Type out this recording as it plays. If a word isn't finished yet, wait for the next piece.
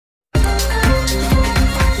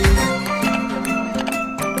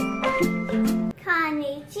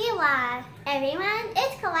everyone,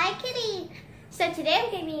 it's Kawaii Kitty. So today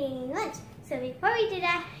I'm going to be eating lunch. So before we do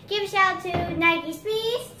that, give a shout out to Nike's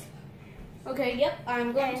Beast. Okay, yep,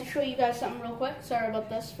 I'm going to show you guys something real quick. Sorry about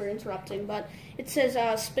this for interrupting, but it says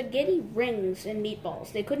spaghetti rings and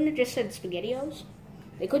meatballs. They couldn't have just said SpaghettiOs?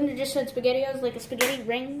 They couldn't have just said SpaghettiOs, like a spaghetti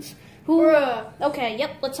rings? Okay,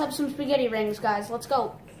 yep, let's have some spaghetti rings, guys. Let's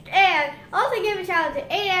go. And also give a shout out to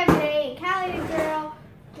AMJ and Callie the Girl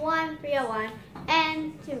 1301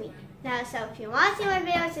 and to me. Now, so if you want to see my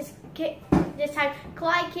videos, just type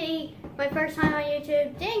Kawaii Kitty. My first time on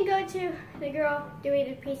YouTube. Then go to the girl doing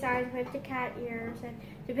the peace signs with the cat ears and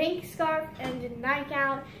the pink scarf and the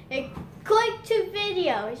nightgown. And click to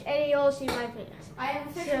videos and you'll see my videos. I have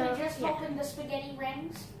officially opened the spaghetti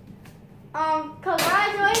rings.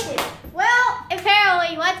 Congratulations. Well,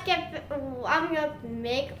 apparently, I'm gonna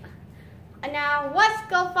make. Now, let's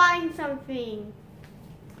go find something.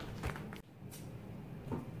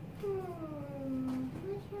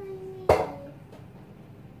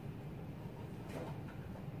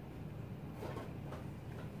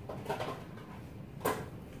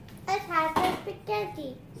 Let's have the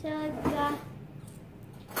spaghetti. So I've got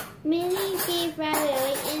mini beef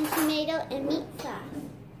ravioli and tomato and meat sauce.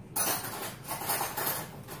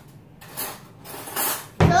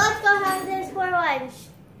 So let's go have this for lunch.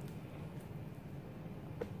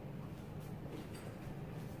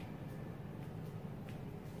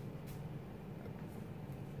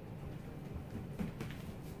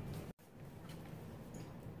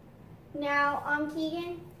 Now,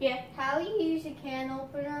 Keegan? Yeah? How do you use a can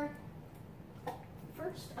opener?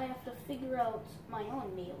 First, I have to figure out my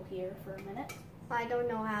own meal here for a minute. I don't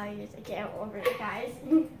know how to use a can opener, guys.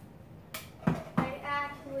 I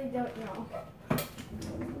actually don't know.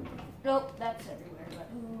 Nope, that's everywhere, but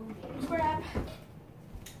who gives crap?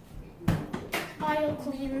 I'll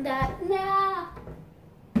clean that now.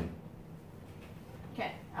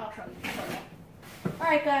 Okay, I'll show you.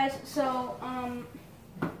 Alright guys, so,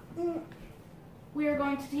 we are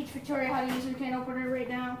going to teach Victoria how to use her can opener right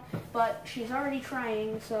now, but she's already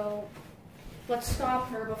trying, so let's stop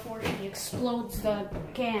her before she explodes the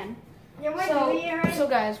can. So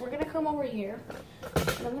guys, we're going to come over here,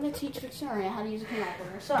 and I'm going to teach Victoria how to use a can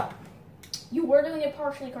opener. So, you were doing it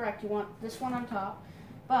partially correct. You want this one on top,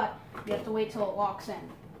 but you have to wait till it locks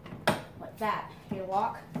in. Like that. You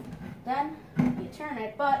lock, then you turn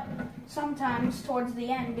it, but sometimes towards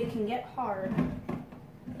the end it can get hard.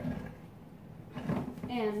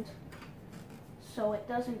 And so it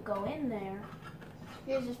doesn't go in there.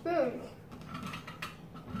 Here's a spoon.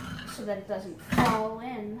 So that it doesn't fall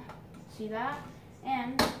in. See that?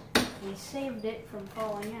 And we saved it from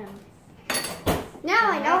falling in.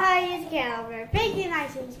 Now I know how to use a can opener. Thank you,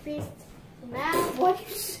 Nike's Beast. Now, what?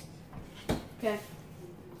 Okay.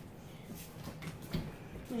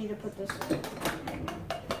 We need to put this in.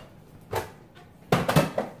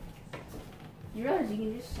 You realize you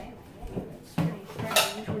can just say my name. It's pretty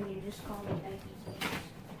strange when you just call me Nike's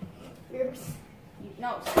Beast.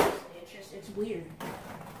 No, seriously, it's weird.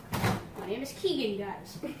 My name is Keegan,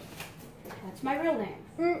 guys. That's my real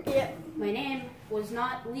name. Yep. My name was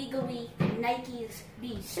not legally Nike's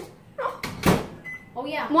Beast. Oh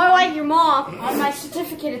yeah. More like your mom. On my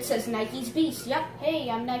certificate it says Nike's Beast. Yep. Hey,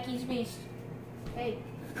 I'm Nike's Beast. Hey.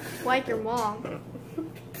 Like your mom.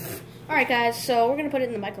 Alright guys, so we're going to put it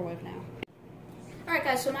in the microwave now. Alright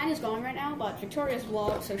guys, so mine is going right now, but Victoria's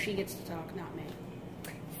vlog, so she gets to talk, not me.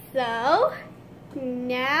 So,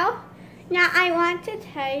 now I want to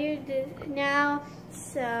tell you this now.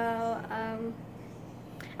 So,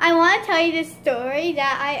 I want to tell you this story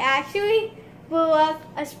that I actually blew up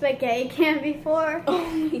a spaghetti can before.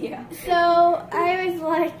 Oh, yeah. So, I was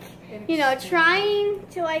like, trying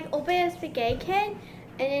to open a spaghetti can,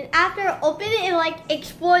 and then after I opened it, it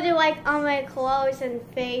exploded on my clothes and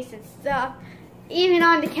face and stuff, even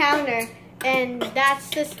on the counter. And that's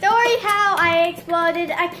the story how I exploded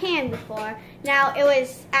a can before. Now, it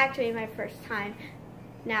was actually my first time.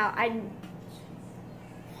 Now,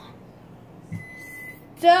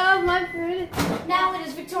 Now it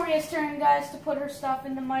is Victoria's turn, guys, to put her stuff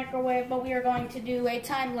in the microwave, but we are going to do a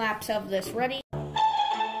time lapse of this. Ready?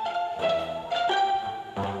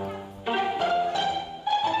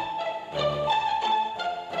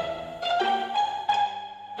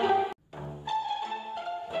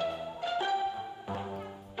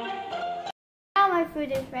 Now my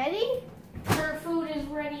food is ready. Her food is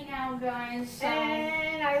ready now, guys. So.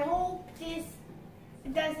 And I hope this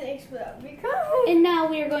doesn't explode because. And now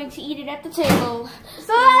we are going to eat it at the table.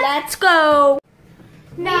 So let's go.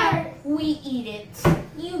 Now we eat it.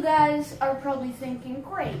 You guys are probably thinking,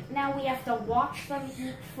 great, now we have to watch them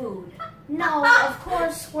eat food. No, of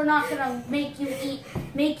course, we're not gonna make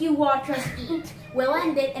you watch us eat. We'll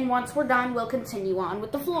end it, and once we're done, we'll continue on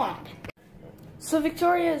with the vlog. So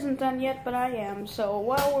Victoria isn't done yet, but I am. So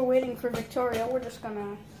while we're waiting for Victoria, we're just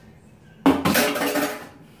gonna...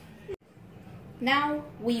 Now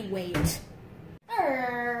we wait.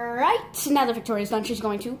 Alright, now that Victoria's done, she's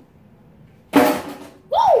going to...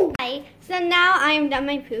 Woo! Hi, so now I am done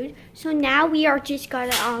my food. So now we are just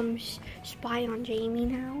gonna spy on Jamie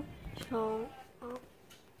now. So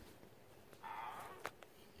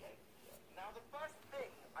now the first thing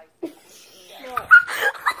I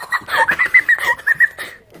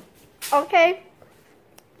okay.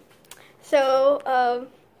 So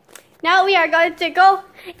now we are going to go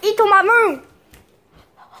into my room.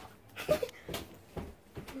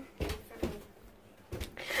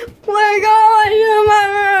 We're going to my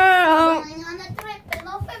room. Going on a trip, and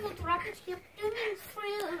no favorite rocket ship doing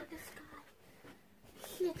through the sky.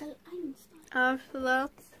 Little Einstein.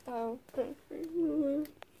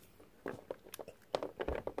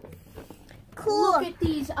 Cool. Look at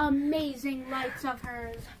these amazing lights of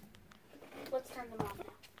hers. Let's turn them off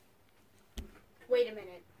now. Wait a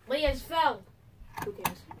minute. Leah's fell. Who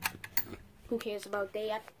cares? Who cares about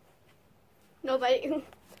that? Nobody knows.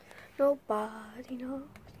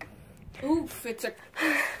 Oof, it's a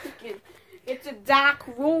dark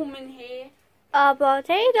room in here. A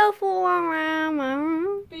potato for around my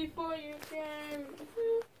room. Before you can.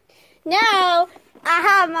 Now I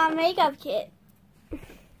have my makeup kit.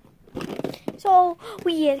 So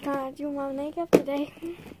we are gonna do my makeup today.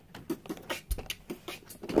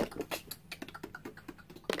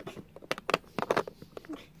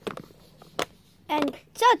 And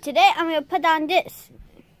so today I'm gonna put on this.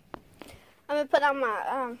 I'm gonna put on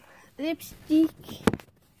my lipstick.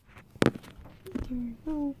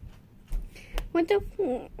 What the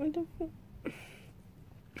fuck?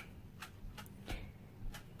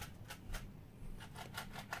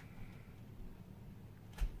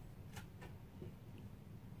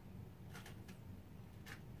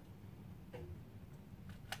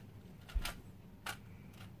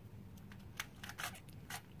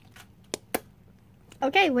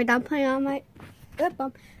 Okay, we're done putting on my lip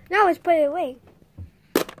balm. Now let's put it away.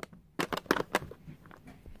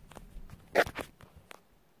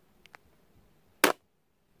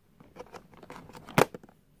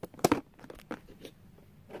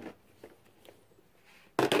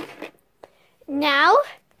 Now,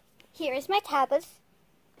 here is my tablet.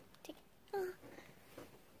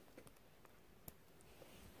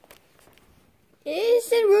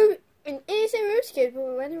 An innocent room skip,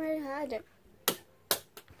 but when I had it.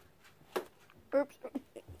 Oops.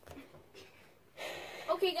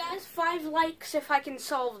 Okay, guys, 5 likes if I can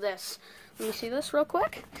solve this. Let me see this real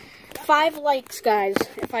quick. 5 likes, guys,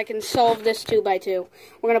 if I can solve this 2x2.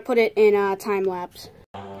 We're gonna put it in time lapse.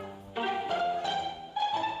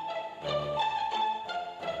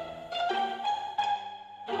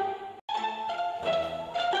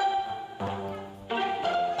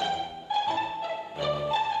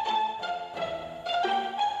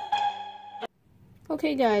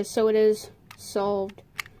 Okay, guys, so it is solved,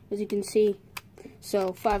 as you can see.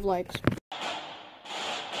 So 5 likes.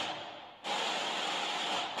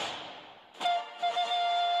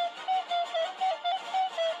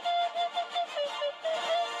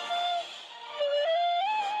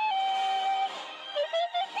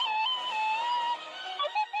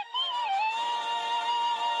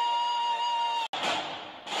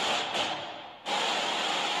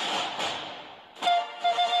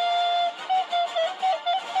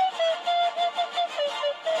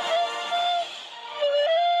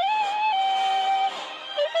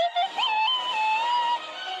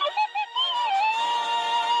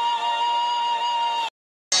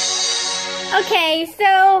 Okay,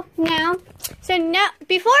 so now,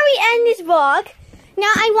 before we end this vlog,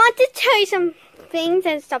 now I want to tell you some things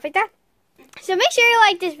and stuff like that. So make sure you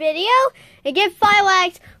like this video and give 5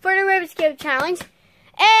 likes for the Rubik's Cube challenge.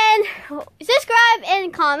 And subscribe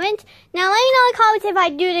and comment. Now let me know in the comments if I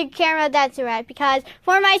do the camera that's right, because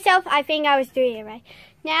for myself, I think I was doing it right.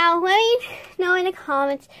 Now let me know in the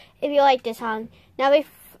comments if you like this song. Now,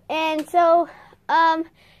 and so,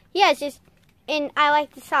 yeah, it's just, and I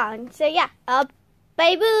like the song. So yeah,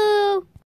 bye boo.